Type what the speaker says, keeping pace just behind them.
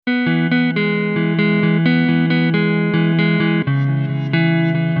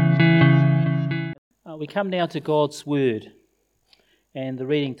come now to God's Word, and the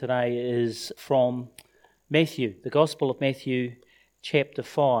reading today is from Matthew, the Gospel of Matthew, chapter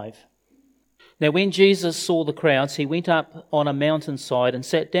 5. Now when Jesus saw the crowds, he went up on a mountainside and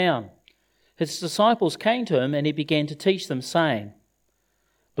sat down. His disciples came to him, and he began to teach them, saying,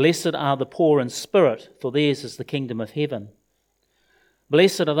 Blessed are the poor in spirit, for theirs is the kingdom of heaven.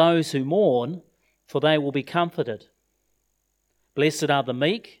 Blessed are those who mourn, for they will be comforted. Blessed are the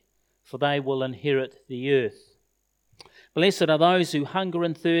meek, for they will inherit the earth. Blessed are those who hunger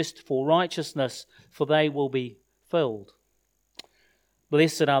and thirst for righteousness, for they will be filled.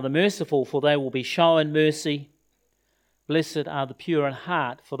 Blessed are the merciful, for they will be shown mercy. Blessed are the pure in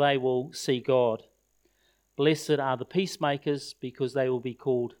heart, for they will see God. Blessed are the peacemakers, because they will be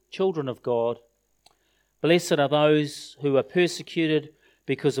called children of God. Blessed are those who are persecuted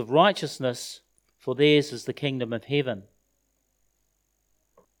because of righteousness, for theirs is the kingdom of heaven.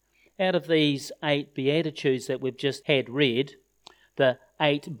 Out of these 8 Beatitudes that we've just had read, the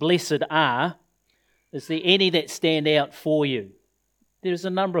 8 blessed are, is there any that stand out for you? There's a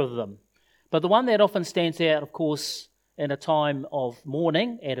number of them. But the one that often stands out, of course, in a time of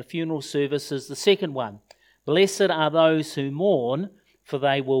mourning, at a funeral service, is the second one. Blessed are those who mourn, for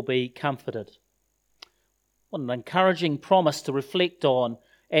they will be comforted. What an encouraging promise to reflect on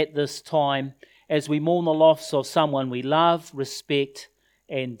at this time as we mourn the loss of someone we love, respect,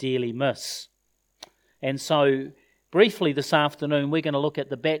 and dearly miss. And so, briefly this afternoon, we're going to look at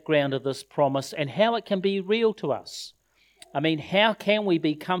the background of this promise and how it can be real to us. I mean, how can we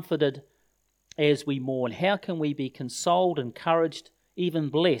be comforted as we mourn? How can we be consoled, encouraged, even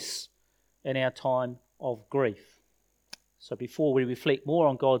blessed in our time of grief? So before we reflect more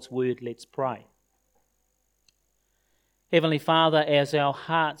on God's Word, let's pray. Heavenly Father, as our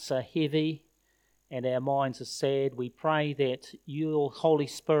hearts are heavy and our minds are sad, we pray that your Holy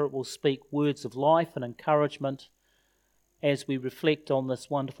Spirit will speak words of life and encouragement as we reflect on this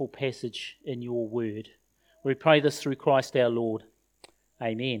wonderful passage in your Word. We pray this through Christ our Lord.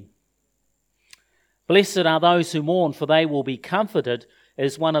 Amen. Blessed are those who mourn, for they will be comforted,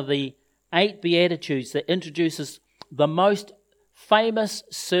 is one of the 8 Beatitudes that introduces the most famous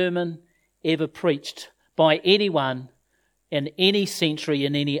sermon ever preached by anyone in any century,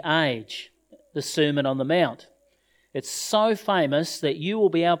 in any age. The Sermon on the Mount. It's so famous that you will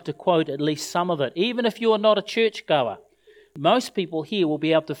be able to quote at least some of it, even if you are not a churchgoer. Most people here will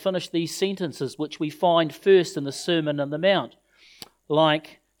be able to finish these sentences, which we find first in the Sermon on the Mount,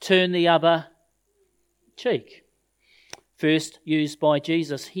 like turn the other cheek, first used by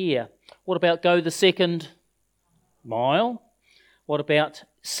Jesus here. What about go the second mile? What about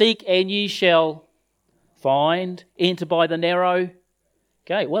seek and ye shall find, enter by the narrow?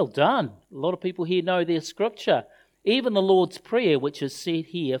 Okay, well done. A lot of people here know their scripture. Even the Lord's Prayer, which is said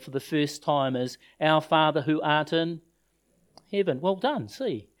here for the first time, is, Our Father who art in heaven. Well done,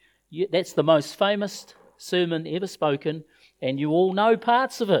 see. That's the most famous sermon ever spoken, and you all know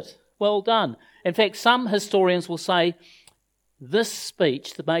parts of it. Well done. In fact, some historians will say this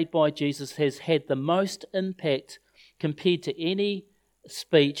speech made by Jesus has had the most impact compared to any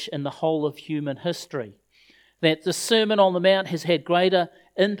speech in the whole of human history. That the Sermon on the Mount has had greater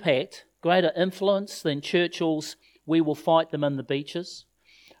impact, greater influence than Churchill's We Will Fight Them in the Beaches,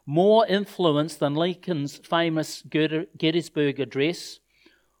 more influence than Lincoln's famous Gettysburg Address,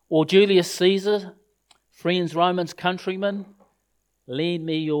 or Julius Caesar, Friends, Romans, countrymen, lend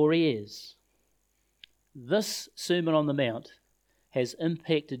me your ears. This Sermon on the Mount has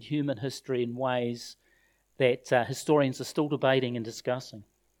impacted human history in ways that historians are still debating and discussing.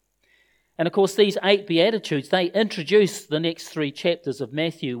 And of course, these 8 Beatitudes, they introduce the next 3 chapters of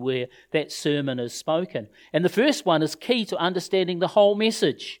Matthew where that sermon is spoken. And the first one is key to understanding the whole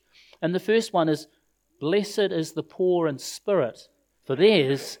message. And the first one is, Blessed is the poor in spirit, for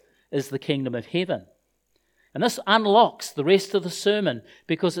theirs is the kingdom of heaven. And this unlocks the rest of the sermon,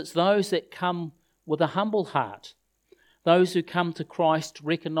 because it's those that come with a humble heart, those who come to Christ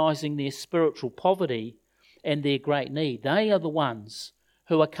recognizing their spiritual poverty and their great need. They are the ones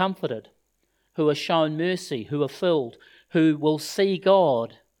who are comforted, who are shown mercy, who are filled, who will see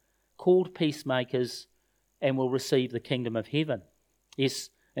God, called peacemakers, and will receive the kingdom of heaven.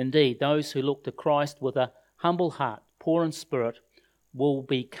 Yes, indeed, those who look to Christ with a humble heart, poor in spirit, will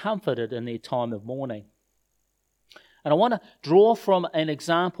be comforted in their time of mourning. And I want to draw from an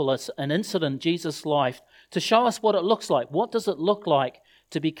example, an incident in Jesus' life, to show us what it looks like. What does it look like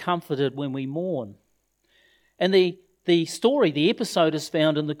to be comforted when we mourn? And the story, the episode, is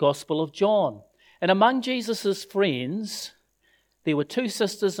found in the Gospel of John. And among Jesus' friends, there were 2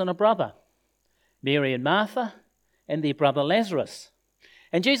 sisters and a brother, Mary and Martha, and their brother Lazarus.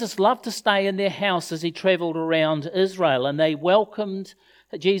 And Jesus loved to stay in their house as he travelled around Israel, and they welcomed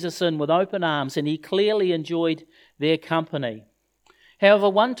Jesus in with open arms, and he clearly enjoyed their company. However,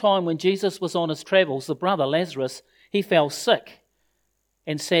 one time when Jesus was on his travels, the brother Lazarus, he fell sick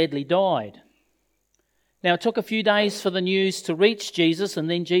and sadly died. Now, it took a few days for the news to reach Jesus and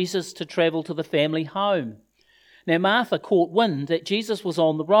then Jesus to travel to the family home. Now, Martha caught wind that Jesus was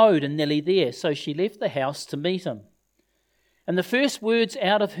on the road and nearly there, so she left the house to meet him. And the first words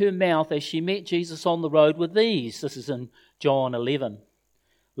out of her mouth as she met Jesus on the road were these. This is in John 11.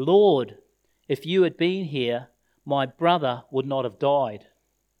 Lord, if you had been here, my brother would not have died.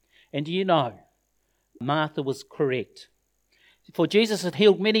 And do you know, Martha was correct. For Jesus had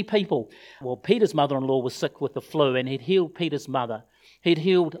healed many people. Well, Peter's mother-in-law was sick with the flu, and he'd healed Peter's mother. He'd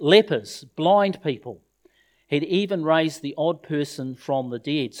healed lepers, blind people. He'd even raised the odd person from the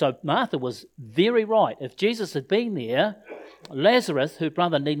dead. So Martha was very right. If Jesus had been there, Lazarus, her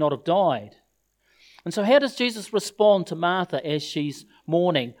brother, need not have died. And so how does Jesus respond to Martha as she's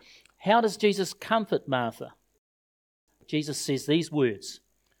mourning? How does Jesus comfort Martha? Jesus says these words,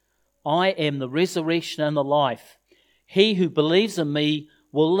 I am the resurrection and the life. He who believes in me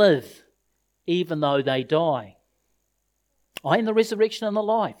will live, even though they die. I am the resurrection and the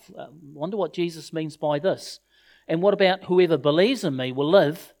life. I wonder what Jesus means by this. And what about whoever believes in me will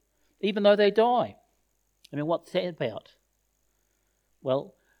live, even though they die? I mean, what's that about?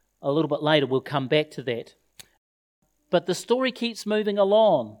 Well, a little bit later we'll come back to that. But the story keeps moving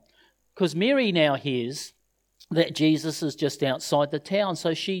along, because Mary now hears that Jesus is just outside the town,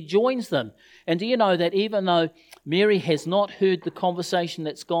 so she joins them. And do you know that even though Mary has not heard the conversation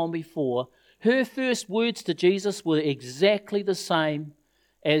that's gone before, her first words to Jesus were exactly the same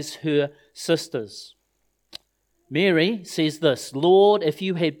as her sisters. Mary says this, Lord, if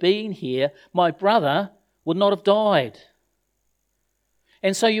you had been here, my brother would not have died.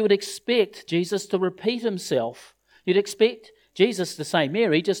 And so you would expect Jesus to repeat himself. You'd expect Jesus to say,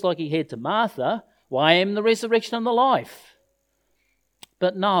 Mary, just like he had to Martha, well, I am the resurrection and the life.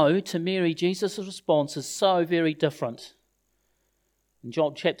 But no, to Mary, Jesus' response is so very different. In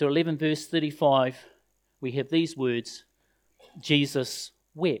John chapter 11, verse 35, we have these words, Jesus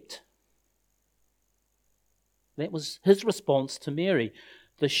wept. That was his response to Mary.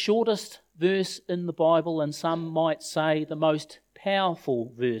 The shortest verse in the Bible, and some might say the most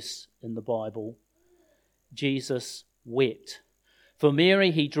powerful verse in the Bible. Jesus wept. For Mary,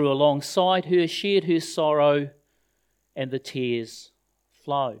 he drew alongside her, shared her sorrow, and the tears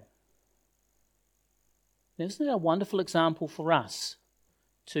flow. Now, isn't that a wonderful example for us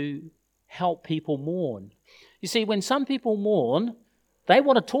to help people mourn? You see, when some people mourn, they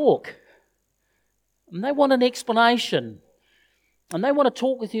want to talk. And they want an explanation. And they want to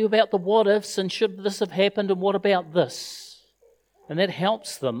talk with you about the what ifs and should this have happened and what about this. And that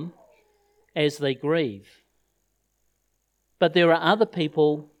helps them as they grieve. But there are other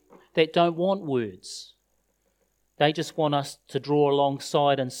people that don't want words. They just want us to draw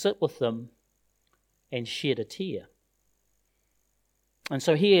alongside and sit with them and shed a tear. And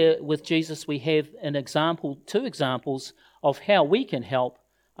so here with Jesus we have an example, two examples of how we can help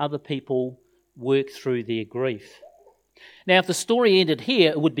other people work through their grief. Now, if the story ended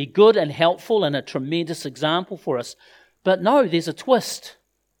here, it would be good and helpful and a tremendous example for us. But no, there's a twist.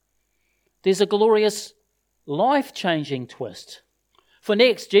 There's a glorious, life-changing twist. For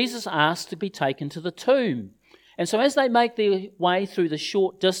next, Jesus asks to be taken to the tomb. And so as they make their way through the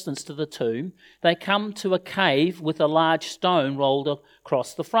short distance to the tomb, they come to a cave with a large stone rolled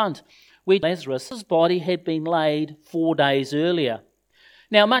across the front, where Lazarus' body had been laid 4 days earlier.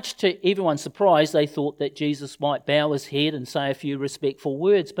 Now, much to everyone's surprise, they thought that Jesus might bow his head and say a few respectful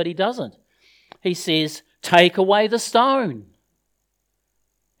words, but he doesn't. He says, "Take away the stone."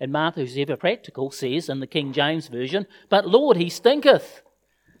 And Martha, who's ever practical, says in the King James Version, "But Lord, he stinketh."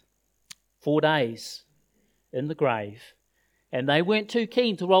 4 days in the grave. And they weren't too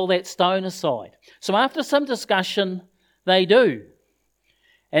keen to roll that stone aside. So after some discussion, they do.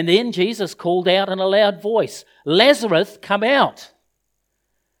 And then Jesus called out in a loud voice, "Lazarus, come out."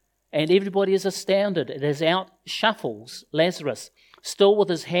 And everybody is astounded. As out shuffles Lazarus, still with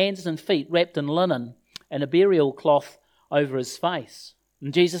his hands and feet wrapped in linen and a burial cloth over his face.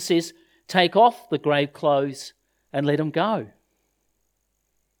 And Jesus says, "Take off the grave clothes and let him go."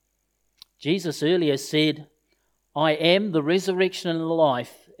 Jesus earlier said, "I am the resurrection and the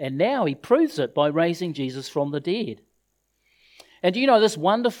life," and now he proves it by raising Jesus from the dead. And you know, this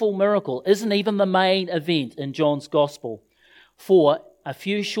wonderful miracle isn't even the main event in John's Gospel. For a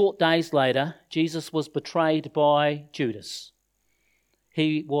few short days later, Jesus was betrayed by Judas.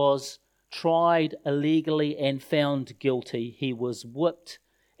 He was tried illegally and found guilty. He was whipped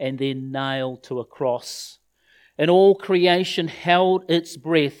and then nailed to a cross. And all creation held its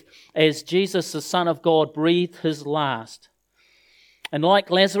breath as Jesus, the Son of God, breathed his last. And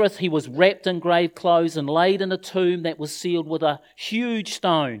like Lazarus, he was wrapped in grave clothes and laid in a tomb that was sealed with a huge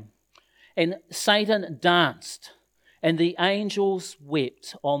stone. And Satan danced, and the angels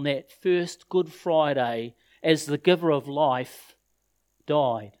wept on that first Good Friday as the giver of life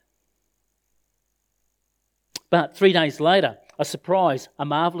died. But 3 days later, a surprise, a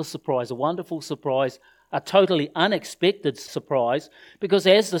marvellous surprise, a wonderful surprise, a totally unexpected surprise, because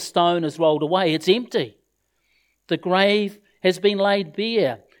as the stone is rolled away, it's empty. The grave has been laid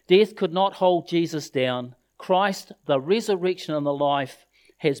bare. Death could not hold Jesus down. Christ, the resurrection and the life,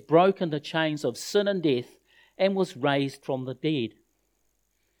 has broken the chains of sin and death and was raised from the dead.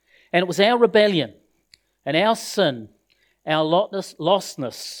 And it was our rebellion and our sin, our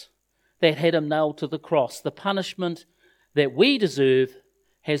lostness, that had him nailed to the cross. The punishment that we deserve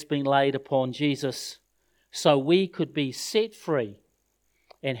has been laid upon Jesus, so we could be set free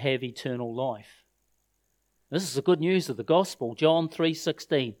and have eternal life. This is the good news of the gospel, John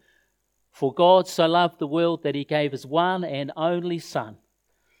 3:16. For God so loved the world that he gave his one and only Son,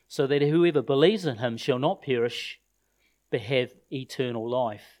 so that whoever believes in him shall not perish, but have eternal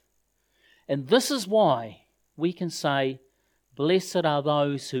life. And this is why we can say, blessed are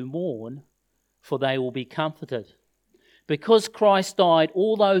those who mourn, for they will be comforted. Because Christ died,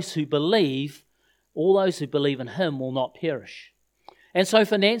 all those who believe in him will not perish. And so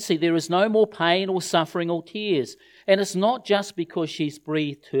for Nancy, there is no more pain or suffering or tears. And it's not just because she's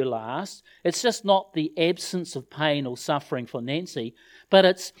breathed her last. It's just not the absence of pain or suffering for Nancy, but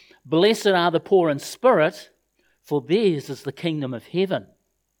it's blessed are the poor in spirit, for theirs is the kingdom of heaven.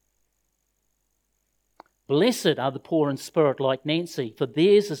 Blessed are the poor in spirit like Nancy, for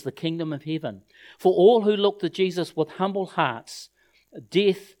theirs is the kingdom of heaven. For all who look to Jesus with humble hearts,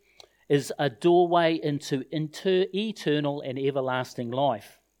 death is a doorway into eternal and everlasting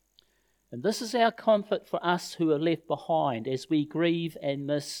life. And this is our comfort for us who are left behind as we grieve and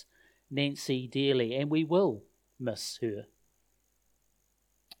miss Nancy dearly, and we will miss her.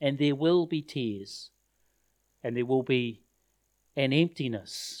 And there will be tears, and there will be an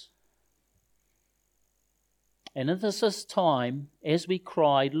emptiness. And in this time, as we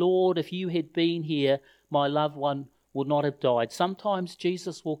cried, Lord, if you had been here, my loved one would not have died. Sometimes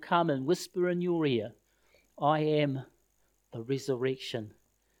Jesus will come and whisper in your ear, I am the resurrection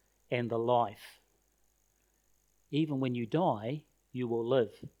and the life. Even when you die, you will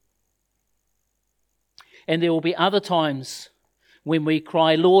live. And there will be other times when we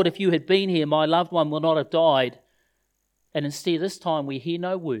cry, Lord, if you had been here, my loved one would not have died. And instead this time we hear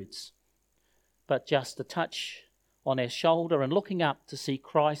no words, but just a touch on our shoulder and looking up to see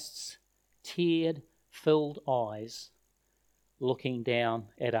Christ's tear-filled eyes looking down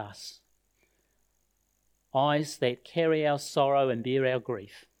at us. Eyes that carry our sorrow and bear our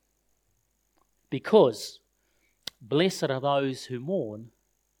grief. Because blessed are those who mourn,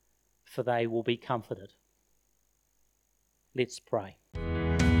 for they will be comforted. Let's pray.